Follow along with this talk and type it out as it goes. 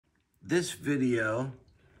This video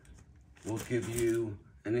will give you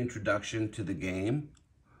an introduction to the game.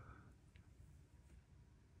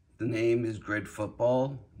 The name is Grid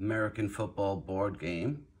Football, American Football Board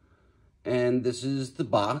Game. And this is the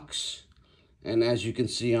box. And as you can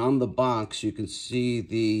see on the box, you can see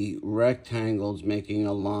the rectangles making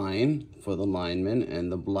a line for the linemen,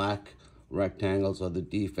 and the black rectangles are the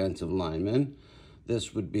defensive linemen.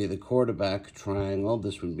 This would be the quarterback triangle.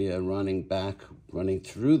 This would be a running back running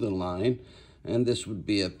through the line. And this would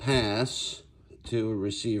be a pass to a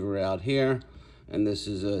receiver out here. And this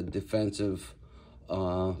is a defensive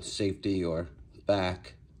safety or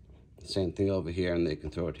back. Same thing over here, and they can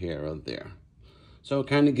throw it here or there. So it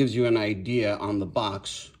kind of gives you an idea on the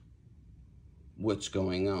box what's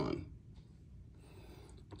going on.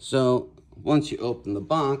 So once you open the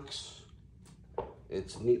box,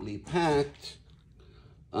 it's neatly packed.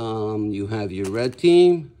 You have your red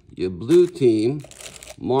team, your blue team,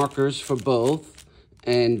 markers for both,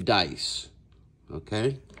 and dice,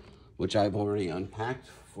 okay? Which I've already unpacked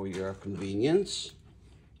for your convenience.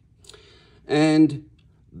 And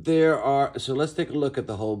so let's take a look at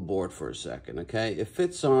the whole board for a second, okay? It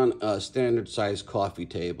fits on a standard size coffee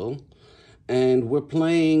table, and we're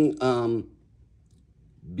playing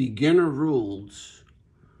beginner rules,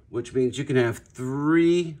 which means you can have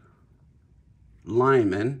 3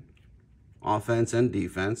 linemen, offense and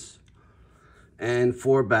defense, and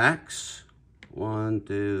 4 backs, 1,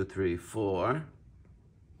 2, 3, 4,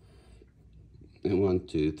 and 1,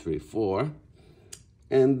 2, 3, 4.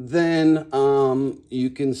 And then you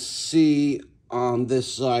can see on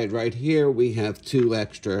this side right here, we have 2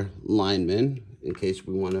 extra linemen in case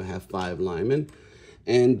we want to have 5 linemen.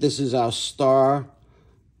 And this is our star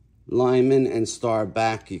lineman and star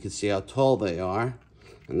back. You can see how tall they are.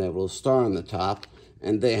 And they have a little star on the top.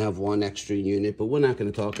 And they have 1 extra unit, but we're not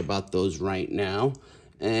going to talk about those right now.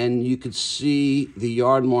 And you can see the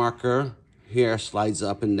yard marker here slides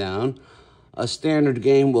up and down. A standard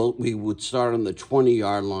game, we would start on the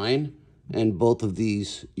 20-yard line, and both of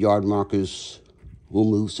these yard markers will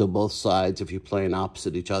move, so both sides, if you're playing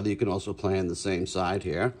opposite each other, you can also play on the same side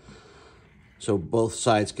here. So both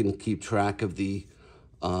sides can keep track of the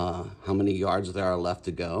how many yards there are left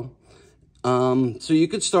to go. So you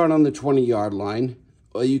could start on the 20-yard line,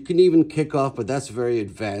 or you can even kick off, but that's very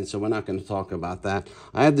advanced, so we're not going to talk about that.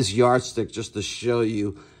 I have this yardstick just to show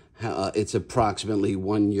you how it's approximately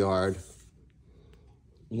 1 yard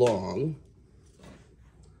long,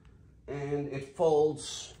 and it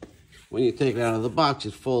folds. When you take it out of the box,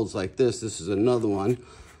 it folds like this. This is another one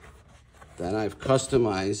that I've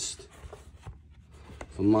customized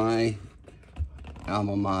for my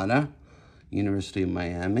alma mater, University of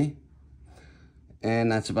Miami,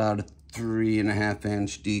 and that's about a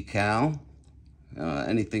 3.5-inch decal.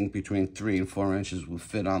 Anything between 3 and 4 inches will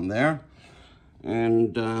fit on there,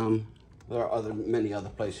 and there are many other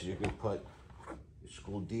places you can put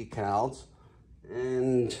school decals.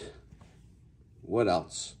 And what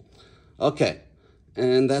else? Okay,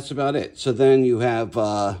 and that's about it. So then you have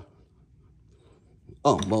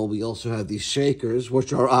we also have these shakers,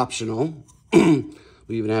 which are optional.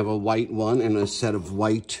 We even have a white one and a set of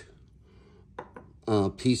white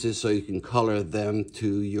pieces, so you can color them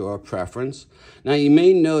to your preference. Now you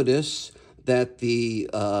may notice that the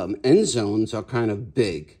end zones are kind of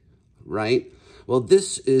big, right? Well,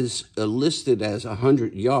 this is listed as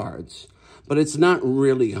 100 yards, but it's not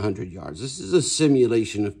really 100 yards. This is a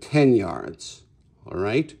simulation of 10 yards, all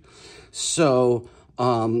right? So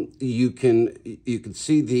you can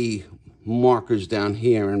see the markers down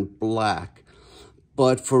here in black,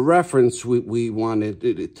 but for reference, we wanted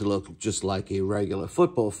it to look just like a regular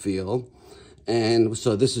football field. And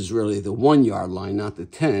so this is really the 1 yard line, not the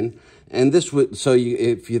 10. And this would, so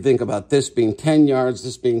if you think about this being 10 yards,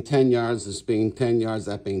 this being 10 yards, this being 10 yards,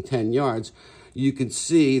 that being 10 yards, you can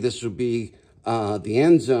see this would be the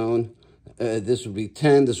end zone. This would be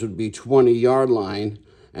 10, this would be 20-yard line,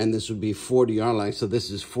 and this would be 40-yard line. So this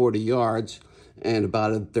is 40 yards and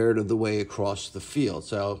about 1/3 of the way across the field.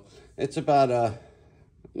 So it's about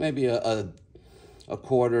maybe a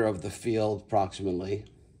quarter of the field approximately.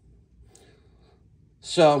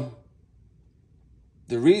 So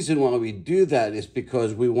the reason why we do that is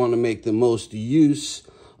because we want to make the most use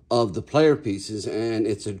of the player pieces, and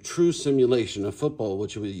it's a true simulation of football,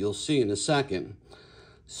 which you'll see in a second.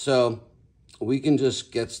 So we can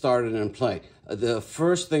just get started and play. The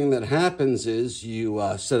first thing that happens is you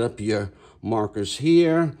set up your markers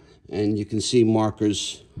here, and you can see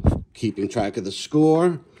markers keeping track of the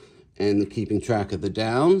score and keeping track of the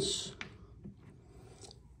downs.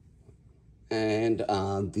 And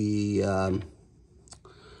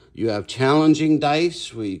You have challenging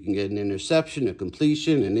dice where you can get an interception, a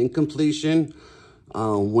completion, an incompletion.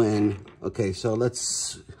 Okay, so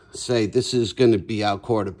let's say this is going to be our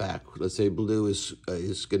quarterback. Let's say blue is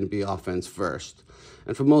going to be offense first.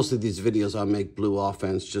 And for most of these videos, I'll make blue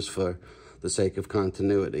offense just for the sake of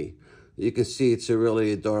continuity. You can see it's a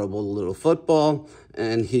really adorable little football,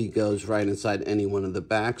 and he goes right inside any one of the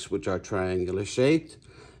backs, which are triangular shaped.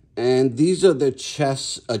 And these are the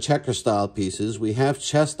checker style pieces. We have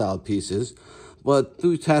chess style pieces, but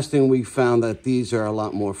through testing, we found that these are a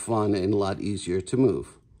lot more fun and a lot easier to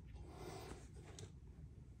move.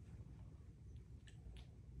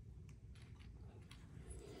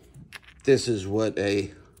 This is what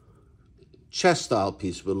a chess style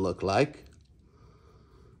piece would look like.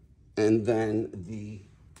 And then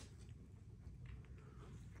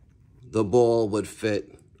the ball would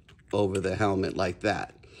fit over the helmet like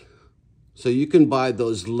that. So you can buy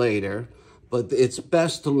those later, but it's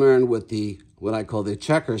best to learn with what I call the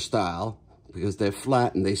checker style, because they're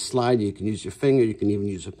flat and they slide. You can use your finger, you can even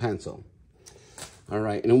use a pencil. All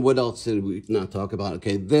right, and what else did we not talk about?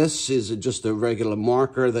 Okay, this is just a regular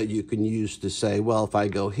marker that you can use to say, well, if I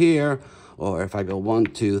go here, or if I go 1,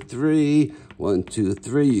 2, 3, 1, 2,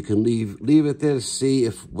 3, you can leave it there to see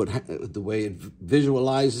if the way it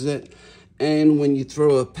visualizes it. And when you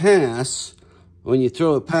throw a pass,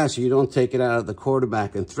 you don't take it out of the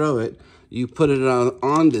quarterback and throw it. You put it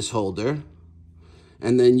on this holder,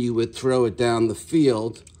 and then you would throw it down the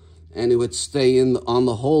field, and it would stay on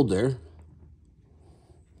the holder.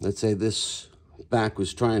 Let's say this back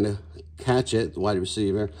was trying to catch it, the wide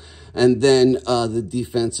receiver, and then the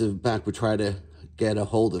defensive back would try to get a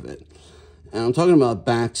hold of it. And I'm talking about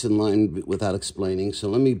backs in line without explaining, so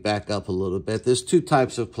let me back up a little bit. There's two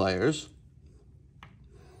types of players.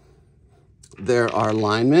 There are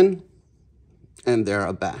linemen, and there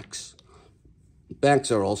are backs.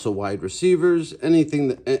 Backs are also wide receivers,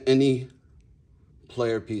 any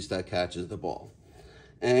player piece that catches the ball.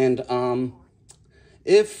 And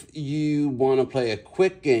if you want to play a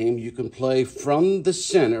quick game, you can play from the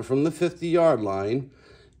center, from the 50-yard line,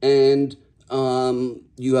 and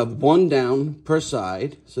you have 1 down per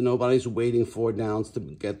side, so nobody's waiting 4 downs to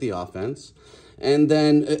get the offense. And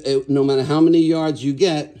then no matter how many yards you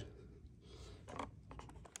get,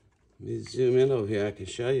 let me zoom in over here, I can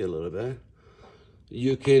show you a little bit.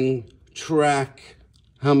 You can track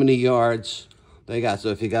how many yards they got. So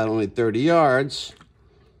if you got only 30 yards,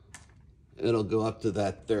 it'll go up to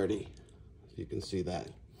that 30. You can see that.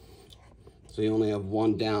 So you only have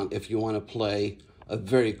 1 down if you want to play a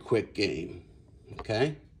very quick game,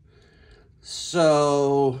 okay?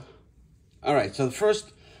 So, all right, so the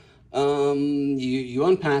first, you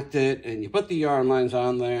unpacked it, and you put the yard lines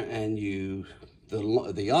on there, and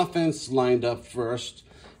the offense lined up first,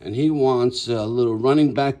 and he wants a little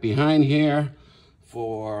running back behind here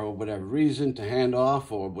for whatever reason, to hand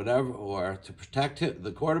off or whatever, or to protect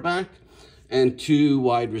the quarterback, and 2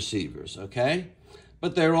 wide receivers, okay?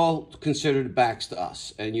 But they're all considered backs to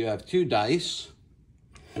us. And you have 2 dice,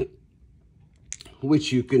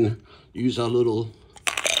 which you can use our little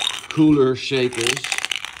cooler shakers,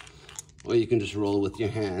 or you can just roll with your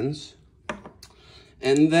hands.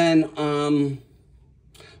 And then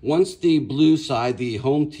once the blue side, the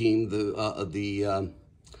home team, the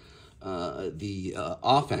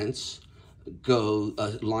offense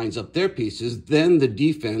lines up their pieces, then the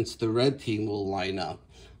defense, the red team, will line up.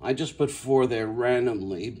 I just put 4 there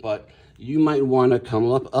randomly, but you might want to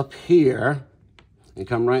come up here and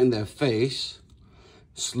come right in their face,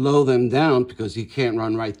 slow them down because he can't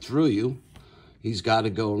run right through you. He's got to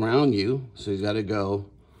go around you, so he's got to go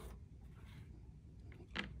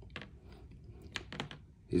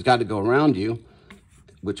around you,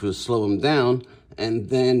 which will slow him down, and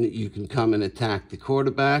then you can come and attack the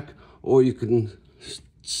quarterback, or you can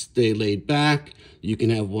stay laid back. You can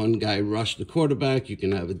have one guy rush the quarterback. You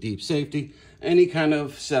can have a deep safety. Any kind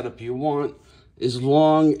of setup you want, as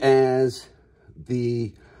long as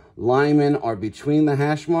the linemen are between the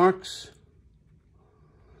hash marks.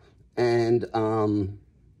 And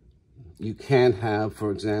you can't have,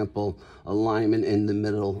 for example, a lineman in the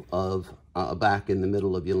middle of, a back in the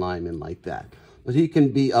middle of your lineman like that. But he can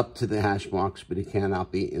be up to the hash marks, but he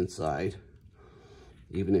cannot be inside.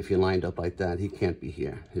 Even if you're lined up like that, he can't be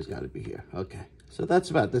here. He's got to be here. Okay, so that's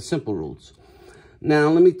about the simple rules. Now,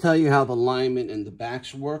 let me tell you how the linemen and the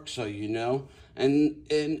backs work so you know. And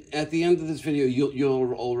at the end of this video,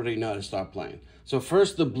 you'll already know how to start playing. So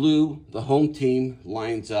first, the blue, the home team,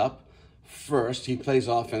 lines up first. He plays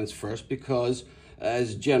offense first because,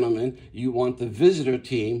 as gentlemen, you want the visitor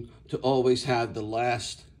team to always have the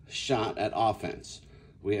last shot at offense.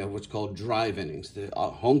 we have what's called drive innings. The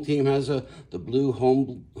home team has the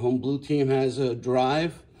home blue team has a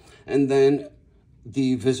drive, and then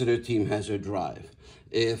the visitor team has a drive.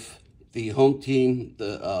 If the home team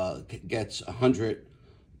gets 100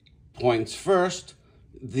 points first,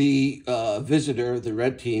 the visitor, the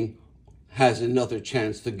red team, has another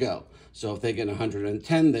chance to go. So if they get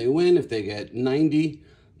 110, they win. If they get 90,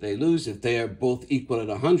 they lose. If they are both equal at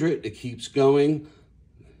 100, it keeps going,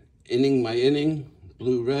 inning by inning,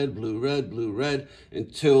 blue, red, blue, red, blue, red,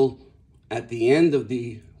 until at the end of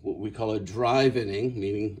what we call a drive inning,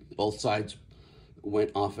 meaning both sides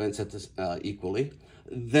went offense at this, equally,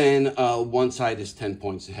 then one side is 10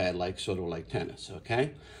 points ahead, sort of like tennis,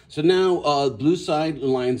 okay? So now blue side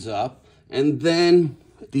lines up, and then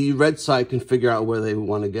the red side can figure out where they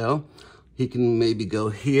want to go. He can maybe go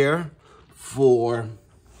here to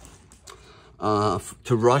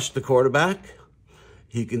rush the quarterback.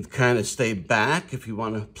 He can kind of stay back if you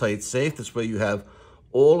want to play it safe. This way you have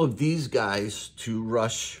all of these guys to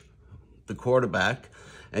rush the quarterback,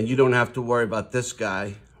 and you don't have to worry about this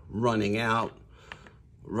guy running out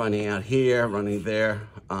here, running there.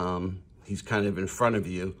 He's kind of in front of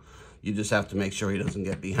you. You just have to make sure he doesn't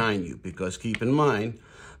get behind you, because keep in mind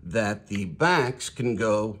that the backs can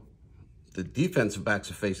go, the defensive backs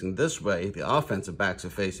are facing this way, the offensive backs are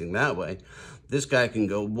facing that way. This guy can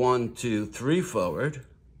go 1, 2, 3 forward,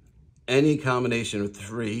 any combination of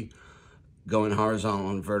 3 going horizontal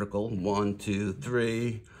and vertical. 1, 2,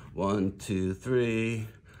 3, 1, 2, 3,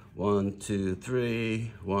 1, 2,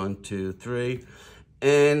 3, 1, 2, 3.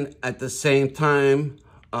 And at the same time,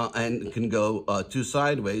 and can go 2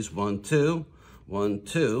 sideways, 1, 2, 1,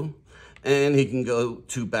 2. And he can go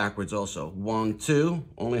 2 backwards also. 1, 2,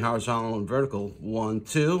 only horizontal and vertical. 1,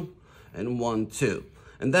 2, and 1, 2.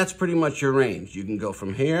 And that's pretty much your range. You can go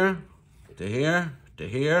from here to here to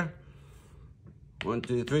here. 1,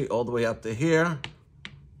 2, 3, all the way up to here,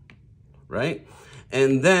 right?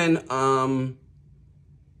 And then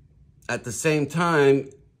at the same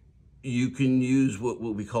time, you can use what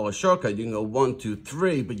we call a shortcut. You can go 1, 2,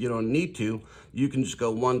 3, but you don't need to. You can just go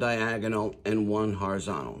 1 diagonal and 1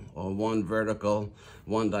 horizontal, or 1 vertical,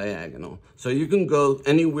 1 diagonal. So you can go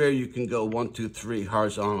anywhere. You can go 1, 2, 3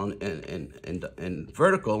 horizontal and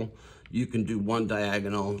vertical. You can do 1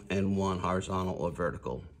 diagonal and 1 horizontal or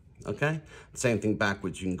vertical. Okay? Same thing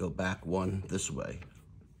backwards. You can go back 1 this way,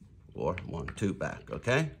 or 1, 2 back.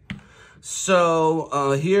 Okay?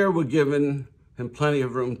 So here we're giving him plenty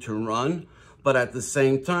of room to run, but at the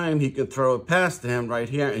same time, he can throw a pass to him right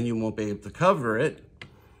here, and you won't be able to cover it.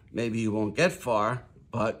 Maybe you won't get far,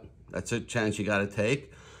 but that's a chance you got to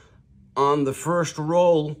take. On the first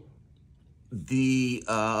roll, the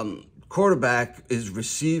quarterback is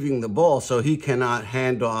receiving the ball, so he cannot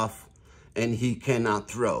hand off and he cannot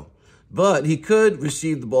throw. But he could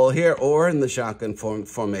receive the ball here, or in the shotgun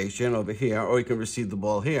formation over here, or he can receive the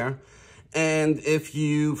ball here. And if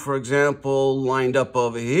you, for example, lined up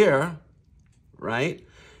over here, right,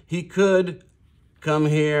 he could come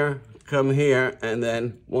here, and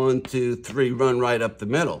then 1, 2, 3, run right up the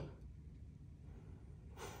middle.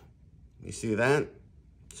 You see that?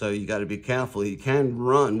 So you got to be careful. He can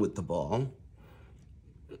run with the ball,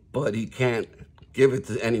 but he can't give it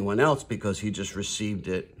to anyone else because he just received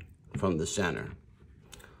it from the center.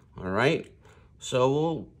 All right? So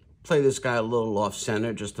we'll play this guy a little off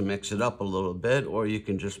center just to mix it up a little bit, or you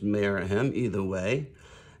can just mirror him either way.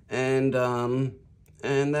 And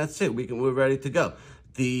that's it. We're ready to go.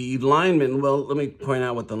 The lineman, well, let me point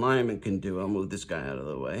out what the lineman can do. I'll move this guy out of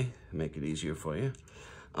the way, make it easier for you.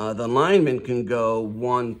 The lineman can go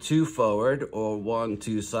 1, 2 forward, or 1,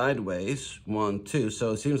 2 sideways, 1, 2.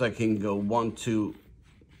 So it seems like he can go 1, 2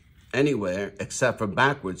 anywhere except for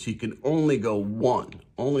backwards. He can only go 1,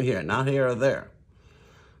 only here, not here or there.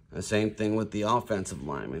 The same thing with the offensive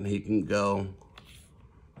lineman. He can go,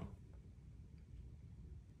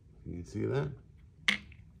 you see that?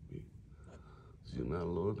 Zoom out a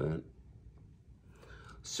little bit.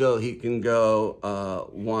 So he can go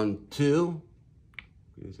 1, 2.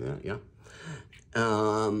 Can you see that? Yeah.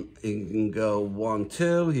 He can go 1,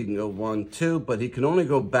 2. He can go 1, 2, but he can only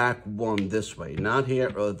go back 1 this way, not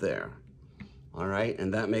here or there. All right,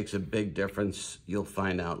 and that makes a big difference. You'll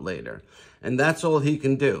find out later. And that's all he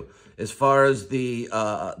can do. As far as the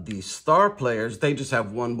star players, they just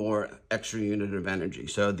have 1 more extra unit of energy.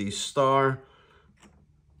 So the star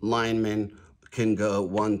linemen can go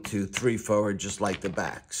 1, 2, 3 forward, just like the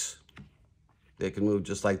backs. They can move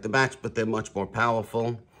just like the backs, but they're much more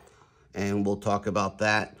powerful. And we'll talk about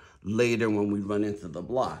that later when we run into the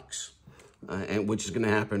blocks, and which is going to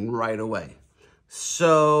happen right away.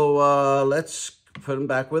 So let's put them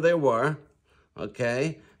back where they were.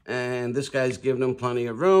 okay? And this guy's giving him plenty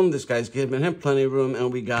of room. This guy's giving him plenty of room,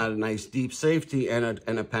 and we got a nice deep safety and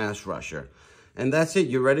a pass rusher. And that's it.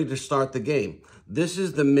 You're ready to start the game. This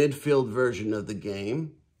is the midfield version of the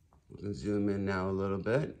game. We can zoom in now a little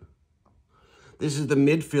bit. This is the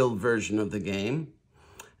midfield version of the game.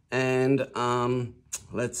 And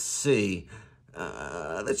let's see.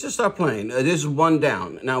 Let's just start playing. This is 1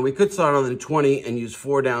 down. Now, we could start on the 20 and use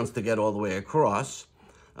 4 downs to get all the way across.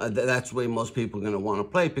 That's the way most people are going to want to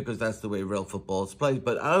play because that's the way real football is played.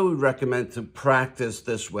 But I would recommend to practice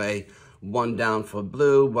this way. 1 down for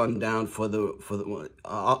blue, 1 down for the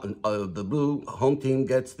blue home team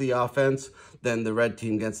gets the offense, then the red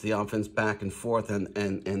team gets the offense back and forth, and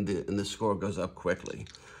the score goes up quickly.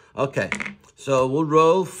 Okay, so we'll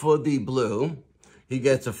roll for the blue. He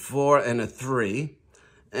gets a 4 and a 3,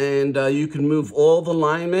 and you can move all the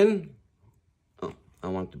linemen. Oh, I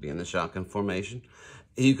want to be in the shotgun formation.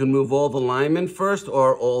 You can move all the linemen first,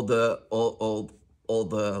 or all the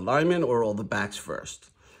linemen, or all the backs first.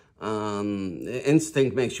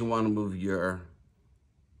 Instinct makes you want to move your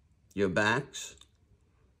backs.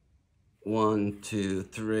 1, 2,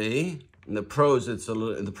 3. In the pros, in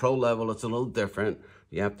the pro level, it's a little different.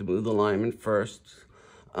 You have to move the lineman first.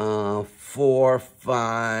 4,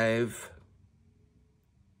 5.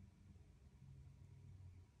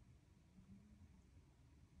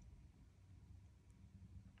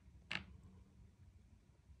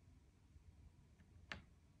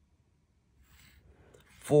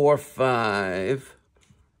 4, 5,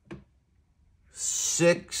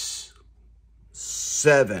 6,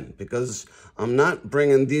 7, because I'm not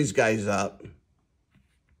bringing these guys up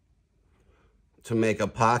to make a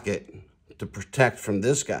pocket to protect from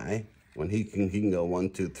this guy when he can go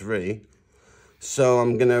 1, 2, 3. So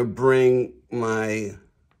I'm going to bring my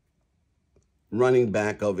running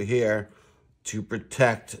back over here to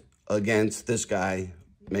protect against this guy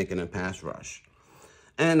making a pass rush.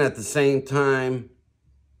 And at the same time,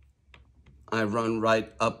 I run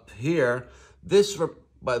right up here. This,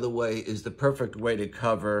 by the way, is the perfect way to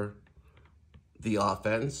cover the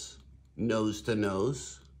offense, nose to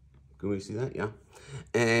nose. Can we see that? Yeah.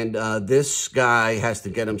 And this guy has to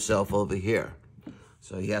get himself over here.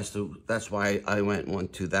 So he has to, that's why I went 1,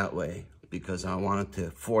 2 that way, because I wanted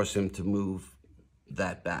to force him to move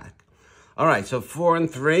that back. All right, so 4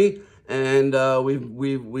 and 3, and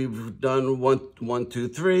we've done 1, 2,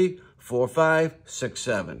 3, 4, 5, 6,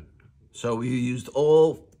 7. So we used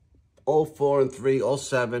all 4 and 3, all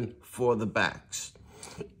 7 for the backs.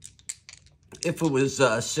 If it was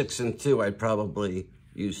 6 and 2, I'd probably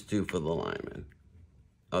use 2 for the linemen.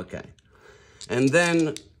 Okay. And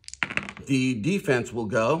then the defense will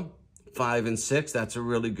go 5 and 6. That's a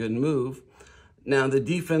really good move. Now, the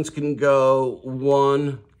defense can go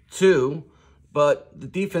 1, 2, but the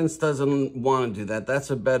defense doesn't want to do that. That's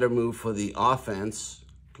a better move for the offense.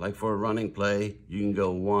 Like for a running play, you can go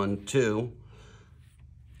 1, 2,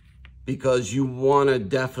 because you want to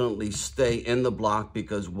definitely stay in the block,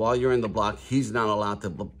 because while you're in the block, he's not allowed to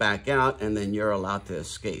back out, and then you're allowed to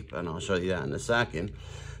escape. And I'll show you that in a second.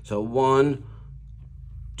 So 1,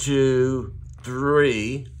 2,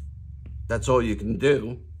 3, that's all you can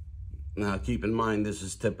do. Now, keep in mind, this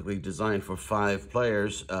is typically designed for 5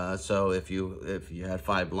 players. So if you had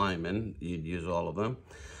 5 linemen, you'd use all of them.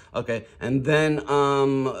 Okay, and then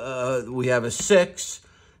we have a 6,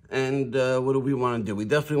 and what do we want to do? We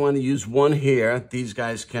definitely want to use 1 here. These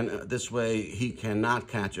guys can, this way he cannot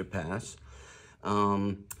catch a pass.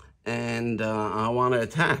 And I want to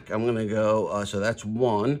attack. I'm going to go, so that's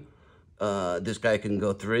 1. This guy can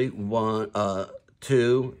go 3. 1,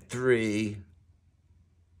 2, 3,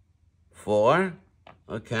 4.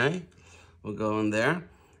 Okay, we'll go in there.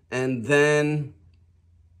 And then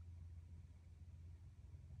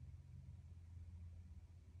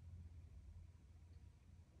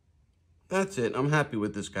that's it. I'm happy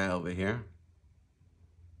with this guy over here.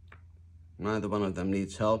 Neither one of them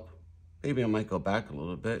needs help. Maybe I might go back a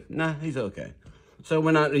little bit. Nah, he's okay. So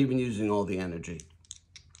we're not even using all the energy.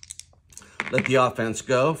 Let the offense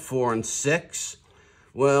go. 4 and 6.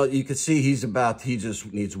 Well, you can see he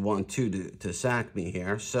just needs 1, 2 to sack me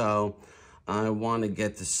here. So I want to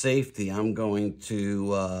get to safety. I'm going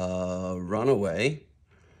to run away.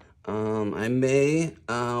 I may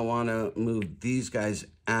want to move these guys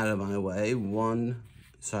out of my way. 1,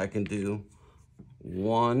 so I can do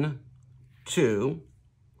 1, 2.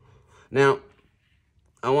 Now,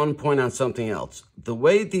 I want to point out something else. The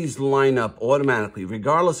way these line up automatically,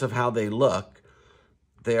 regardless of how they look,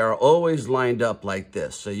 they are always lined up like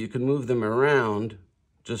this. So you can move them around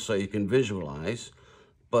just so you can visualize.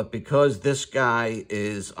 But because this guy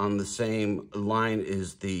is on the same line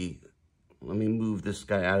as the let me move this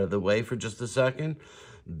guy out of the way for just a second.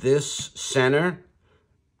 This center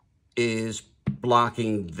is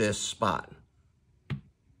blocking this spot.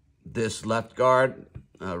 This left guard,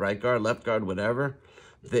 right guard, left guard, whatever,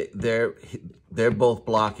 they're both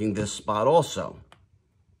blocking this spot also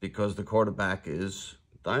because the quarterback is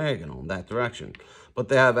diagonal in that direction. But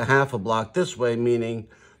they have a half a block this way, meaning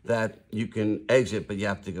that you can exit, but you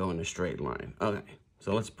have to go in a straight line. Okay,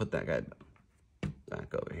 so let's put that guy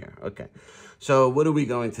back over here. Okay, so what are we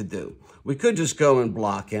going to do? We could just go and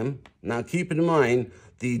block him. Now, keep in mind,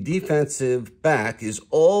 the defensive back is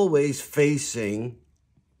always facing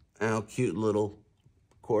our cute little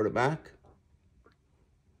quarterback.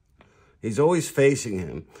 He's always facing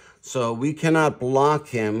him. So we cannot block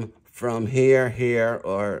him from here,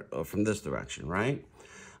 or from this direction, right?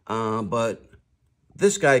 But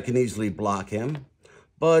this guy can easily block him.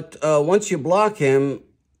 But once you block him,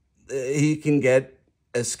 he can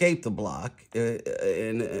escape the block.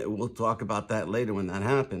 And we'll talk about that later when that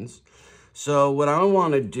happens. So what I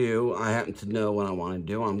want to do, I happen to know what I want to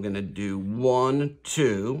do. I'm going to do 1,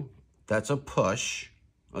 2. That's a push,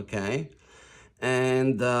 okay?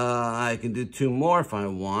 And I can do 2 more if I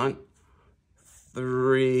want.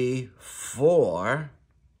 3, 4.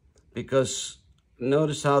 Because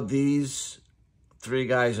notice how these 3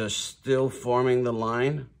 guys are still forming the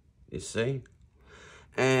line, you see?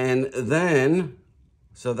 And then,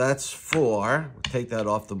 so that's 4. We'll take that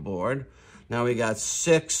off the board. Now we got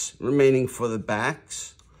 6 remaining for the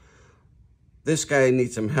backs. This guy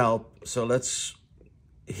needs some help, so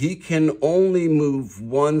he can only move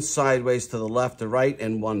 1 sideways to the left or right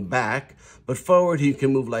and 1 back, but forward he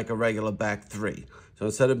can move like a regular back 3. So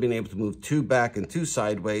instead of being able to move 2 back and 2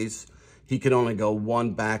 sideways, he can only go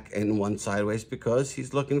 1 back and 1 sideways because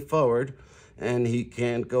he's looking forward and he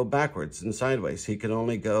can't go backwards and sideways. He can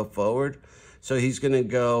only go forward. So he's going to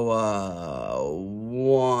go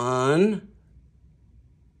 1,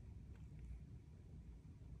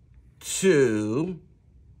 2,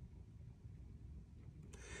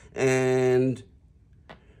 and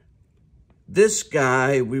this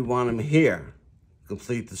guy, we want him here,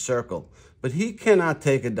 complete the circle. But he cannot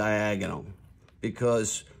take a diagonal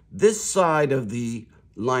because this side of the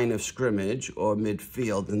line of scrimmage, or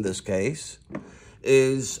midfield in this case,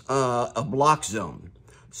 is a block zone.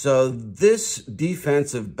 So this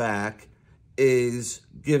defensive back is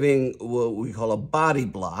giving what we call a body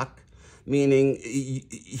block, meaning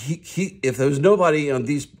if there's nobody on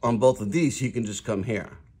both of these, he can just come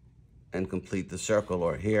here and complete the circle,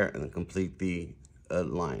 or here and complete the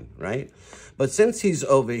line, right? But since he's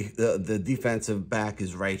over, the defensive back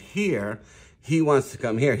is right here, he wants to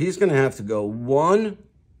come here. He's going to have to go 1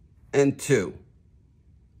 and 2,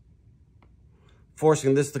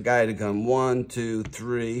 forcing this guy to come 1, 2,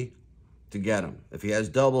 3 to get him. If he has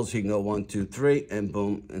doubles, he can go 1, 2, 3, and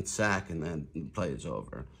boom, and sack, and then the play is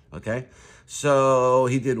over. Okay, so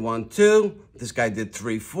he did 1, 2. This guy did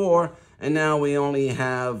 3, 4, and now we only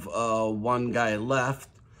have 1 guy left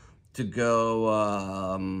to go.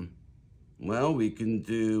 Well, we can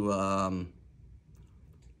do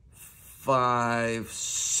 5,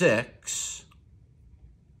 6.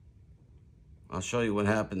 I'll show you what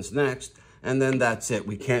happens next. And then that's it.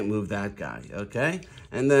 We can't move that guy, okay?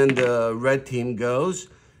 And then the red team goes.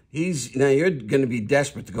 Now you're going to be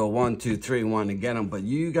desperate to go 1, 2, 3, 1 to get him, but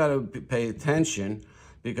you got to pay attention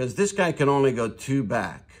because this guy can only go 2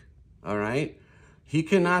 back, all right? He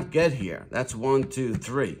cannot get here. That's 1, 2,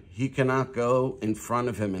 3. He cannot go in front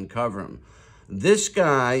of him and cover him. This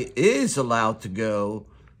guy is allowed to go.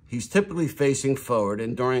 He's typically facing forward,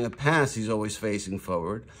 and during a pass, he's always facing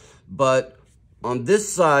forward. But on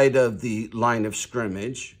this side of the line of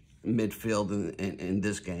scrimmage, midfield in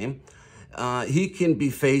this game, he can be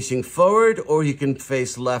facing forward or he can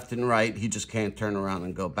face left and right. He just can't turn around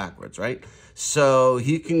and go backwards, right? So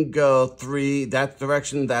he can go 3, that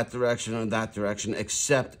direction, or that direction,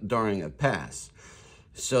 except during a pass.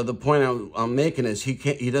 So the point I'm making is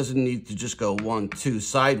he doesn't need to just go 1, 2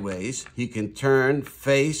 sideways. He can turn,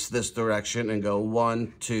 face this direction, and go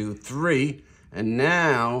 1, 2, 3, and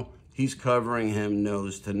now he's covering him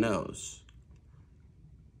nose to nose.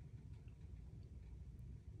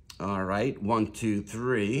 All right, 1, 2,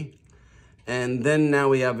 3. And then now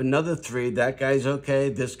we have another 3. That guy's okay.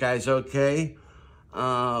 This guy's okay.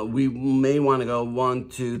 We may want to go 1,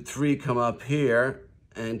 2, 3, come up here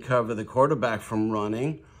and cover the quarterback from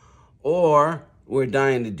running. Or we're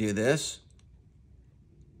dying to do this.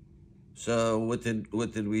 So what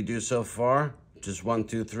did we do so far? Just 1,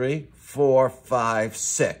 2, 3, 4, 5,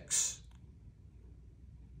 6.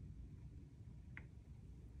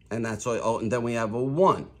 And that's all. Oh, and then we have a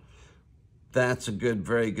 1. That's a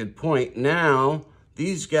very good point. Now,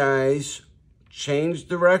 these guys change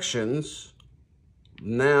directions.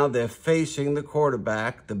 Now they're facing the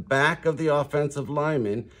quarterback. The back of the offensive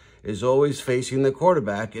lineman is always facing the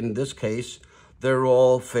quarterback. In this case, they're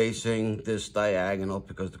all facing this diagonal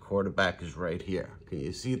because the quarterback is right here. Can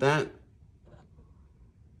you see that?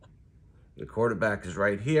 The quarterback is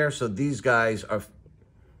right here. So these guys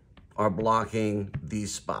are blocking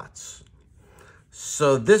these spots.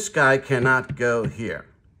 So this guy cannot go here.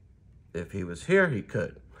 If he was here, he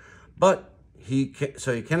could. But he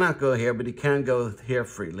cannot go here, but he can go here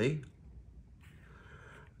freely.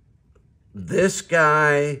 This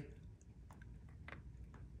guy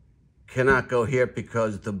cannot go here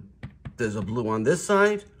because there's a blue on this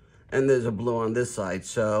side and there's a blue on this side.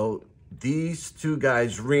 So these two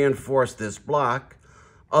guys reinforce this block.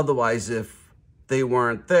 Otherwise, if they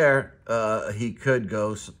weren't there, he could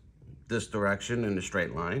go this direction in a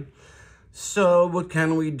straight line. So what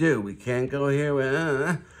can we do? We can't go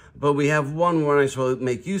here, but we have one more nice way to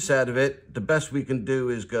make use out of it. The best we can do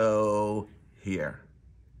is go here.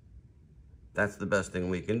 That's the best thing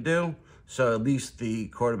we can do. So at least the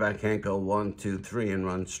quarterback can't go 1, 2, 3 and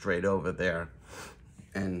run straight over there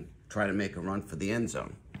and try to make a run for the end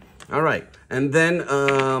zone. All right, and then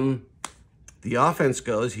the offense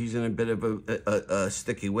goes. He's in a bit of a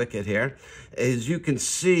sticky wicket here. As you can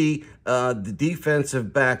see, the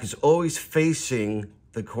defensive back is always facing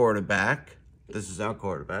the quarterback. This is our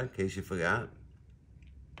quarterback, in case you forgot.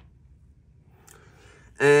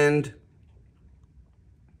 And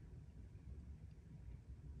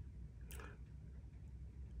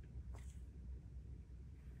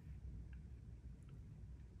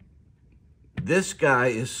this guy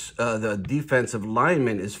is, the defensive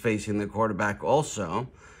lineman is facing the quarterback also.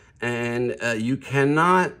 And you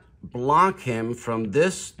cannot block him from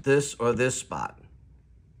this, or this spot.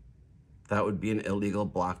 That would be an illegal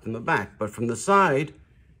block from the back. But from the side,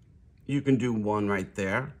 you can do one right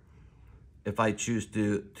there. If I choose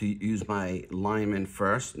to use my lineman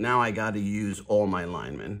first, now I got to use all my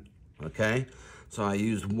linemen, okay? So I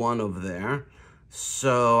used one over there.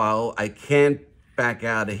 So I can't back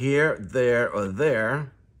out of here, there, or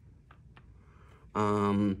there.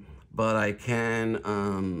 But I can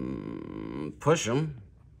push them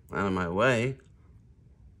out of my way.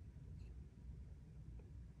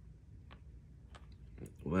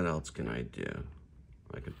 What else can I do?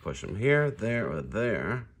 I could push them here, there, or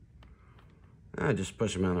there. I just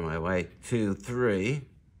push them out of my way. 2, 3.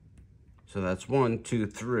 So that's 1, 2,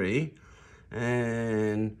 3.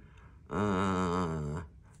 And,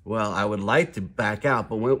 well, I would like to back out,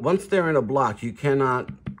 but once they're in a block, you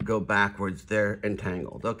cannot go backwards. They're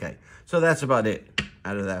entangled. Okay, so that's about it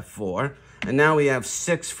out of that 4. And now we have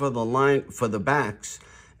 6 for the backs.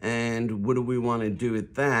 And what do we want to do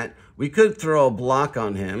with that? We could throw a block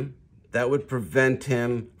on him. That would prevent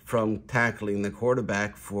him from tackling the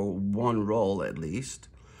quarterback for one roll at least.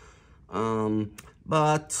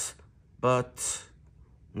 But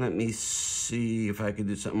let me see if I could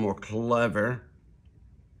do something more clever.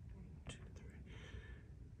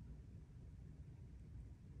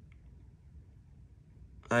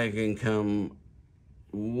 I can come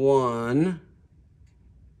 1,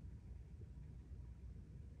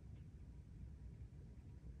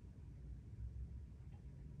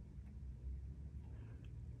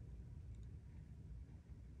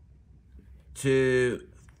 2,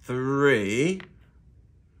 3.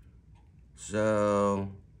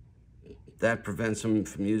 So that prevents him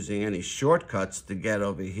from using any shortcuts to get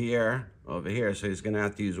over here. So he's going to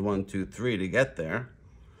have to use 1, 2, 3 to get there.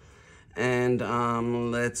 And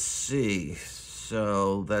let's see.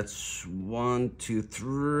 So that's 1, 2,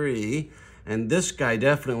 3. And this guy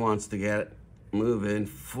definitely wants to get moving.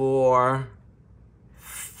 4,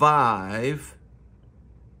 5.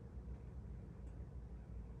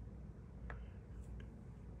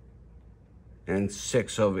 And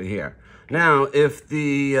 6 over here. Now, if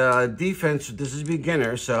the defense, this is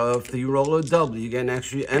beginner, so if you roll a double, you get an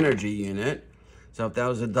extra energy unit. So if that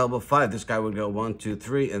was a double 5, this guy would go 1, 2,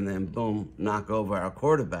 3, and then boom, knock over our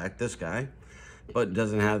quarterback, this guy. But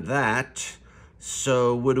doesn't have that.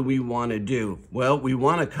 So what do we want to do? Well, we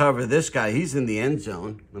want to cover this guy. He's in the end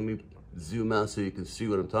zone. Let me zoom out so you can see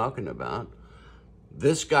what I'm talking about.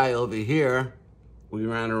 This guy over here, we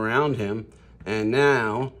ran around him, and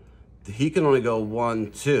now he can only go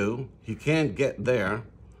 1, 2. He can't get there.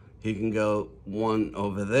 He can go 1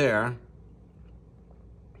 over there.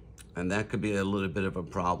 And that could be a little bit of a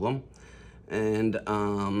problem. And,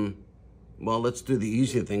 well, let's do the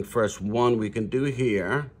easy thing first. 1 we can do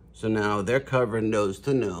here. So now they're covered nose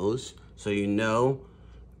to nose. So you know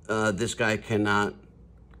this guy cannot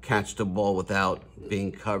catch the ball without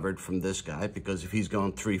being covered from this guy, because if he's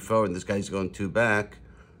going 3 forward and this guy's going 2 back,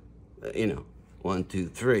 you know, 1, 2,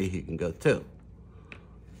 3, he can go 2.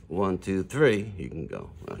 1, 2, 3, he can go.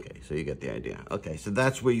 Okay, so you get the idea. Okay, so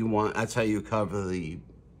that's where you want, that's how you cover the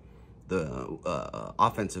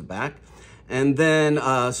offensive back. And then,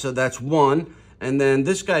 so that's 1. And then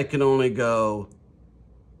this guy can only go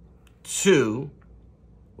 2,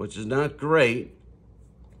 which is not great,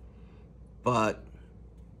 but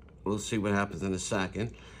we'll see what happens in a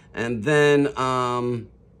second. And then,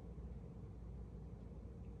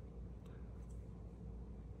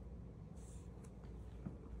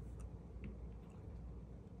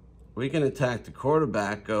 we can attack the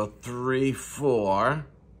quarterback, go 3, 4.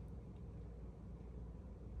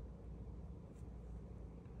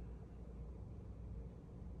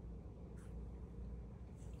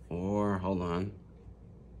 Or, hold on.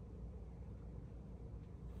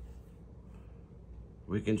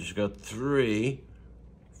 We can just go 3,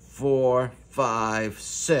 4, 5,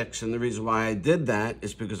 6. And the reason why I did that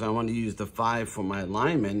is because I want to use the 5 for my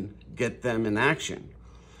linemen, get them in action.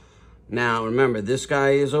 Now, remember, this guy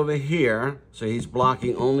is over here, so he's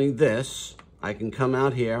blocking only this. I can come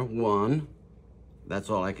out here, 1. That's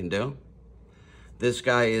all I can do. This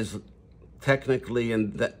guy is technically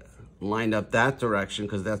lined up that direction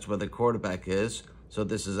because that's where the quarterback is. So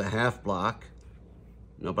this is a half block.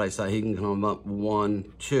 Nobody saw he can come up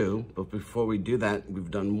 1, 2. But before we do that,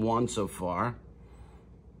 we've done 1 so far.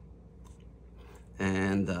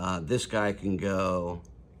 And this guy can go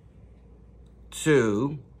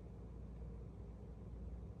 2.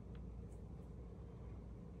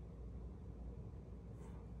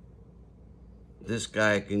 This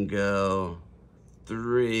guy can go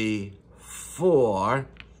 3, 4,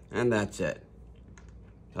 and that's it.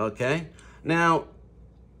 Okay? Now,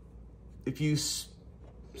 if you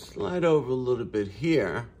slide over a little bit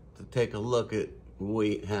here to take a look at what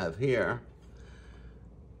we have here,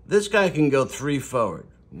 this guy can go 3 forward.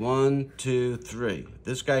 1, 2, 3.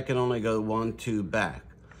 This guy can only go 1, 2 back.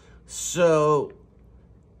 So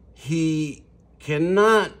he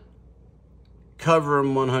cannot cover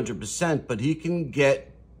him 100%, but he can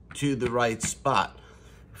get to the right spot.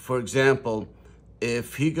 For example,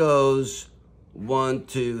 if he goes 1,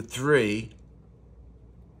 2, 3,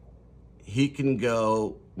 he can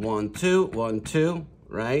go 1, 2, 1, 2,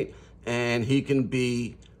 right? And he can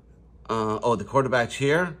be, oh, the quarterback's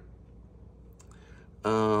here.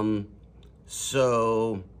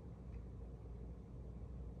 So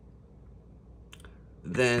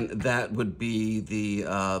then that would be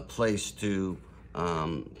the place to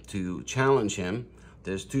challenge him.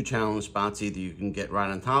 There's 2 challenge spots. Either you can get right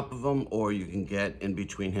on top of him, or you can get in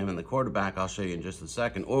between him and the quarterback. I'll show you in just a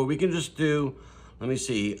second. Or we can just do, let me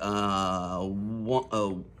see,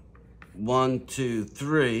 1, 2,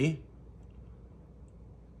 3,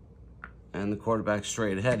 and the quarterback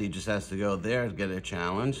straight ahead. He just has to go there to get a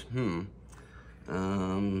challenge.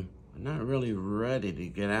 I'm not really ready to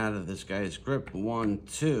get out of this guy's grip. 1,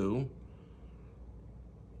 2.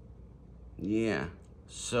 Yeah,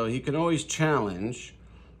 so he can always challenge,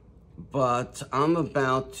 but I'm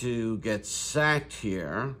about to get sacked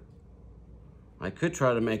here. I could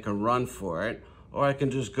try to make a run for it, or I can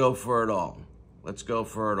just go for it all. Let's go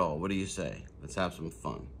for it all. What do you say? Let's have some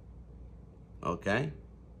fun. Okay?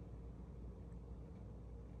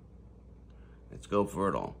 Let's go for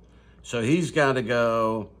it all. So he's got to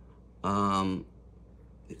go, well,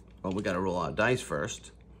 we got to roll our dice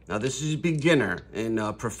first. Now, this is beginner. In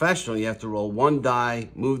professional, you have to roll 1 die,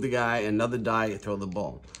 move the guy, another die, throw the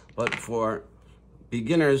ball. But for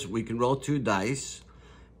beginners, we can roll 2 dice,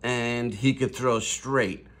 and he could throw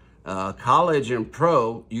straight. College and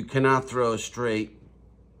pro, you cannot throw straight.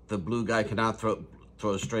 The blue guy cannot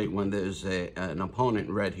throw straight when there's an opponent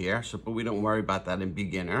red here. So, but we don't worry about that in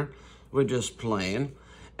beginner. We're just playing.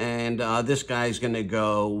 And this guy's going to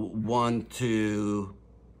go 1, 2,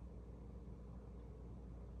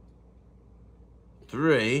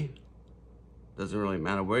 3. Doesn't really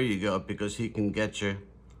matter where you go because he can get you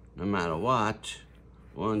no matter what.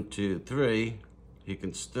 1, 2, 3. He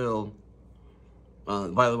can still,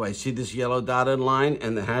 by the way, see this yellow dotted line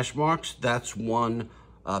and the hash marks? That's 1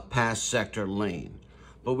 pass sector lane.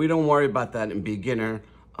 But we don't worry about that in beginner,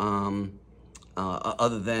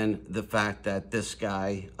 other than the fact that this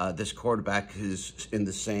guy, this quarterback is in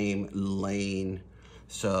the same lane.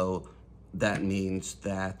 So that means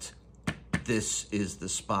that this is the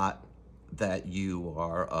spot that you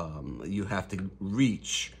are, you have to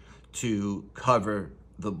reach to cover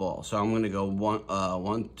the ball. So I'm going to go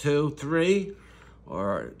 1, 2, 3,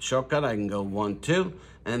 or shortcut, I can go 1-2,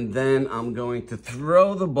 and then I'm going to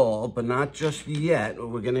throw the ball, but not just yet. What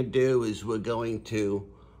we're gonna do is we're going to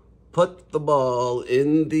put the ball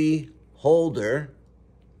in the holder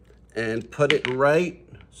and put it right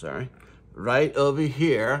over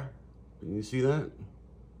here. Can you see that?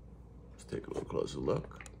 Let's take a little closer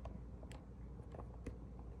look.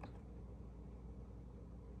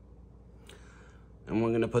 And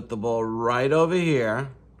we're gonna put the ball right over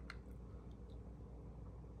here.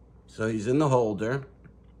 So he's in the holder.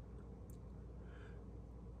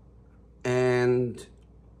 And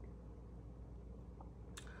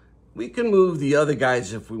we can move the other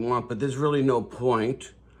guys if we want, but there's really no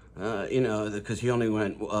point, you know, because he only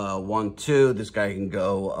went 1-2. This guy can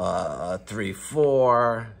go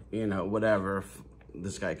 3-4, you know, whatever.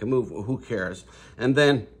 This guy can move, who cares? And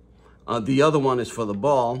then the other one is for the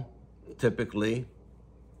ball. Typically,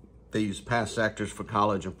 they use pass sectors for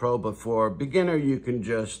college and pro, but for beginner, you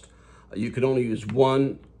can only use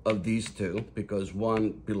one of these two because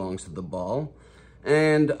one belongs to the ball.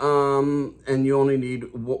 And you only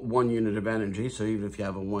need 1 unit of energy. So even if you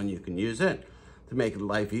have a 1, you can use it to make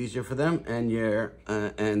life easier for them. And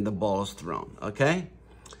and the ball is thrown, okay?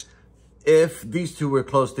 If these two were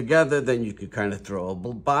close together, then you could kind of throw a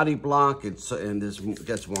body block, and this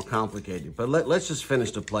gets more complicated. But let's just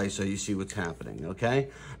finish the play so you see what's happening, okay?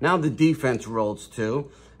 Now the defense rolls 2,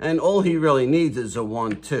 and all he really needs is a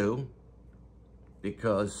 1-2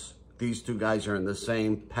 because these two guys are in the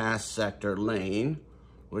same pass sector lane,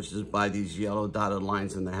 which is by these yellow dotted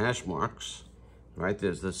lines and the hash marks, right?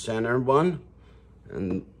 There's the center one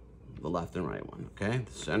and the left and right one, okay?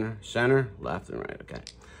 The center, left and right, okay?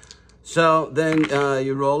 So then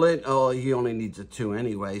you roll it. Oh, he only needs a 2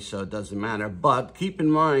 anyway, so it doesn't matter. But keep in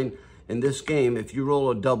mind, in this game, if you roll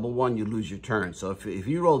a double 1, you lose your turn. So if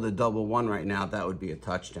you rolled a double 1 right now, that would be a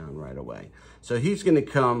touchdown right away. So he's going to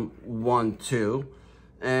come 1-2,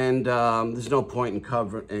 and there's no point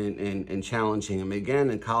in challenging him again.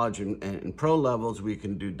 In college and pro levels, we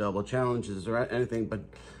can do double challenges or anything, but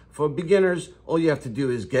for beginners, all you have to do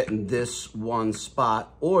is get in this one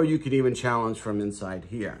spot, or you can even challenge from inside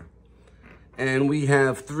here. And we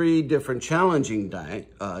have 3 different challenging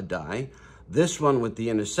die. This one with the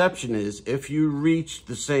interception is, if you reach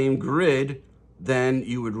the same grid, then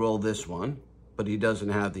you would roll this one, but he doesn't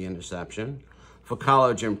have the interception. For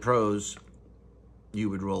college and pros, you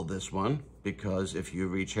would roll this one, because if you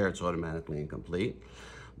reach here, it's automatically incomplete.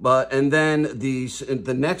 And then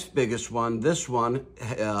the next biggest one, this one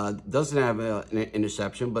doesn't have an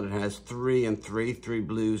interception, but it has 3 and 3, 3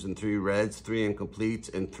 blues and 3 reds, 3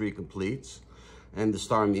 incompletes and 3 completes. And the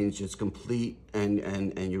star means it's complete, and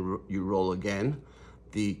you roll again.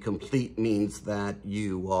 The complete means that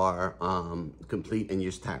you are complete and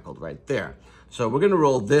you're tackled right there. So we're gonna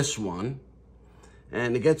roll this one,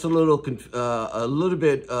 and it gets a little bit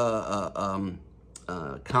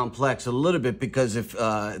complex, a little bit, because if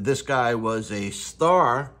this guy was a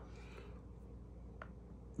star,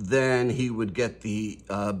 then he would get the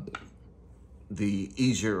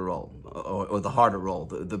easier roll, or the harder roll,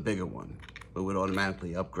 the bigger one. It would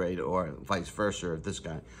automatically upgrade, or vice versa if this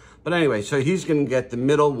guy. But anyway, so he's going to get the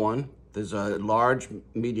middle one. There's a large,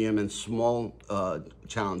 medium, and small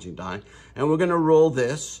challenging die. And we're going to roll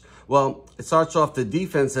this. Well, it starts off, the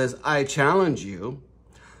defense says, I challenge you.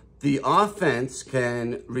 The offense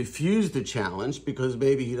can refuse the challenge because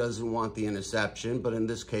maybe he doesn't want the interception. But in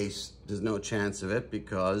this case, there's no chance of it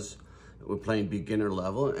because we're playing beginner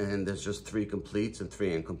level and there's just 3 completes and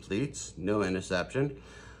 3 incompletes, no interception.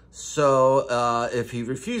 So if he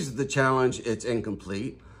refuses the challenge, it's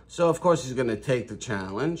incomplete. So of course he's going to take the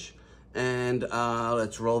challenge, and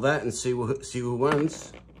let's roll that and see who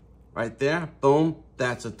wins. Right there, boom,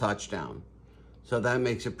 that's a touchdown. So that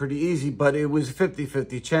makes it pretty easy, but it was a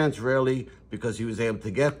 50-50 chance, really, because he was able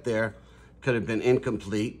to get there. Could have been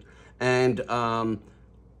incomplete, and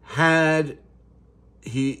had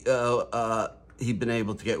he he'd been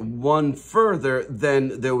able to get one further,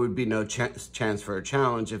 then there would be no chance for a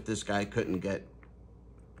challenge if this guy couldn't get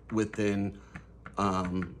within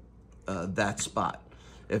that spot.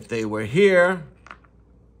 If they were here,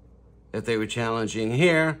 if they were challenging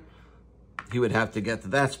here, he would have to get to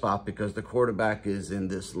that spot because the quarterback is in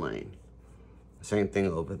this lane. Same thing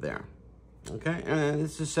over there. Okay, and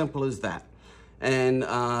it's as simple as that. And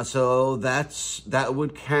so that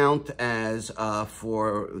would count as,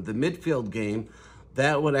 for the midfield game,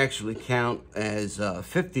 that would actually count as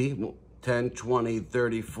 50, 10, 20,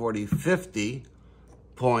 30, 40, 50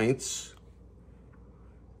 points,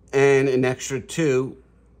 and an extra 2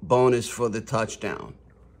 bonus for the touchdown.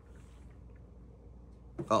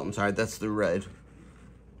 Oh, I'm sorry, that's the red.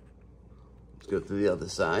 go to the other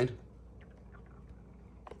side.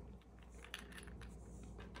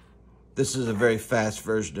 This is a very fast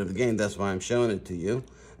version of the game. That's why I'm showing it to you.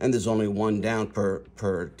 And there's only one down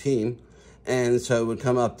per team. And so it would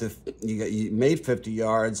come up to, you made 50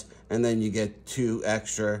 yards, and then you get 2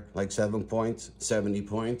 extra, like 7 points, 70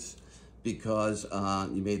 points, because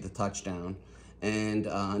you made the touchdown. And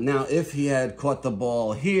now if he had caught the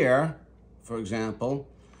ball here, for example,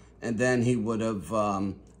 and then he would have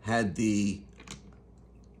had the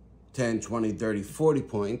 10, 20, 30, 40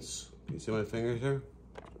 points. You see my fingers here?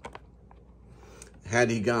 Had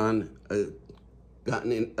he gotten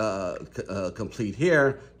complete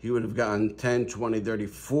here, he would have gotten 10, 20, 30,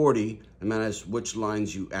 40, no matter which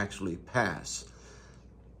lines you actually pass.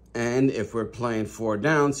 And if we're playing 4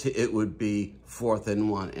 downs, it would be 4th and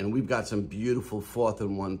 1. And we've got some beautiful 4th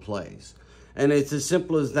and 1 plays. And it's as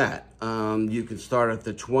simple as that. You can start at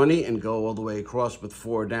the 20 and go all the way across with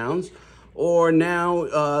 4 downs. Or now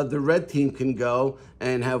the red team can go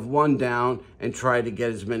and have 1 down and try to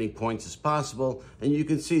get as many points as possible. And you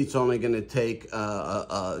can see it's only going to take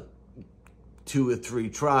 2 or 3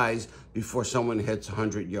 tries before someone hits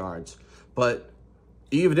 100 yards. But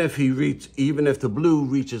even if the blue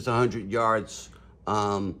reaches 100 yards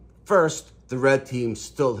first, the red team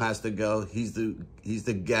still has to go. He's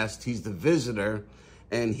the guest, he's the visitor,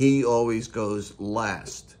 and he always goes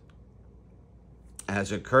last.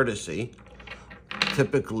 As a courtesy,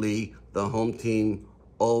 typically the home team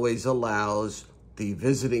always allows the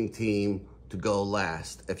visiting team to go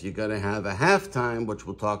last. If you're going to have a halftime, which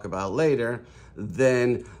we'll talk about later,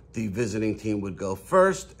 then the visiting team would go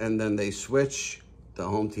first, and then they switch. The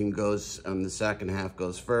home team goes, and the second half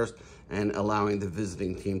goes first, and allowing the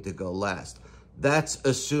visiting team to go last. That's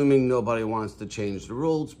assuming nobody wants to change the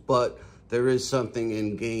rules, but there is something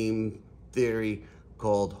in game theory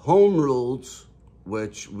called home rules,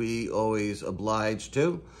 which we always oblige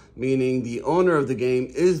to, meaning the owner of the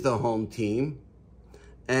game is the home team,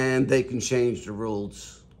 and they can change the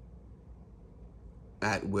rules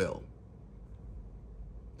at will.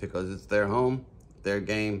 Because it's their home, their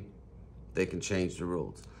game, they can change the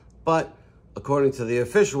rules. But according to the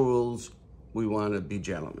official rules, we want to be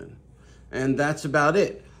gentlemen. And that's about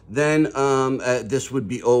it. Then this would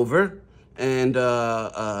be over, and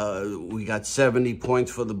we got 70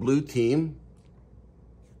 points for the blue team.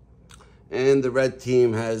 And the red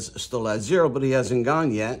team still has 0, but he hasn't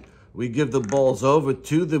gone yet. We give the balls over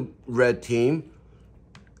to the red team.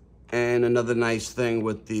 And another nice thing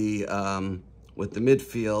with the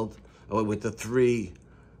midfield, or with the 3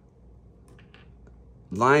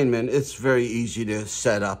 linemen, it's very easy to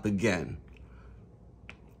set up again.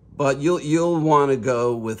 But you'll want to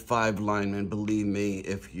go with 5 linemen, believe me,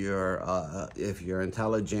 if you're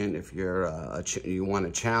intelligent, if you want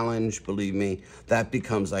to challenge, believe me, that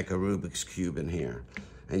becomes like a Rubik's Cube in here.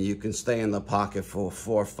 And you can stay in the pocket for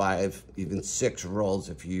 4, 5, even 6 rolls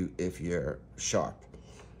if you're sharp.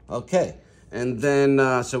 Okay, and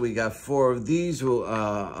then so we got 4 of these.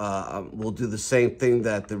 We'll do the same thing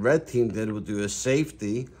that the red team did. We'll do a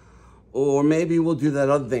safety. Or maybe we'll do that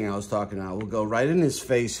other thing I was talking about. We'll go right in his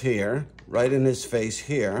face here, right in his face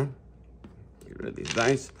here. Get rid of these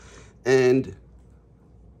dice. And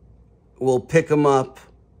we'll pick him up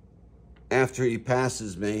after he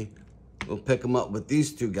passes me. We'll pick him up with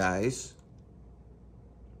these 2 guys.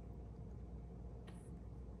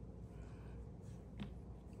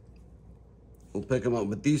 We'll pick him up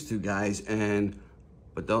with these 2 guys,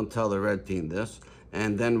 but don't tell the red team this.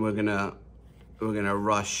 And then we're gonna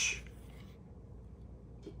rush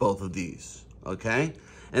both of these, okay?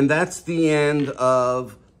 And that's the end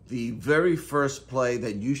of the very first play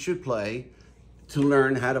that you should play to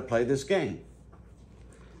learn how to play this game.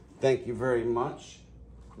 Thank you very much.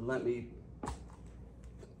 Let me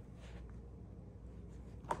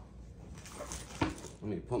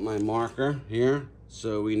put my marker here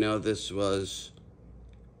so we know this was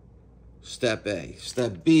step A.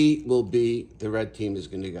 Step B will be the red team is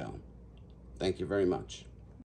going to go. Thank you very much.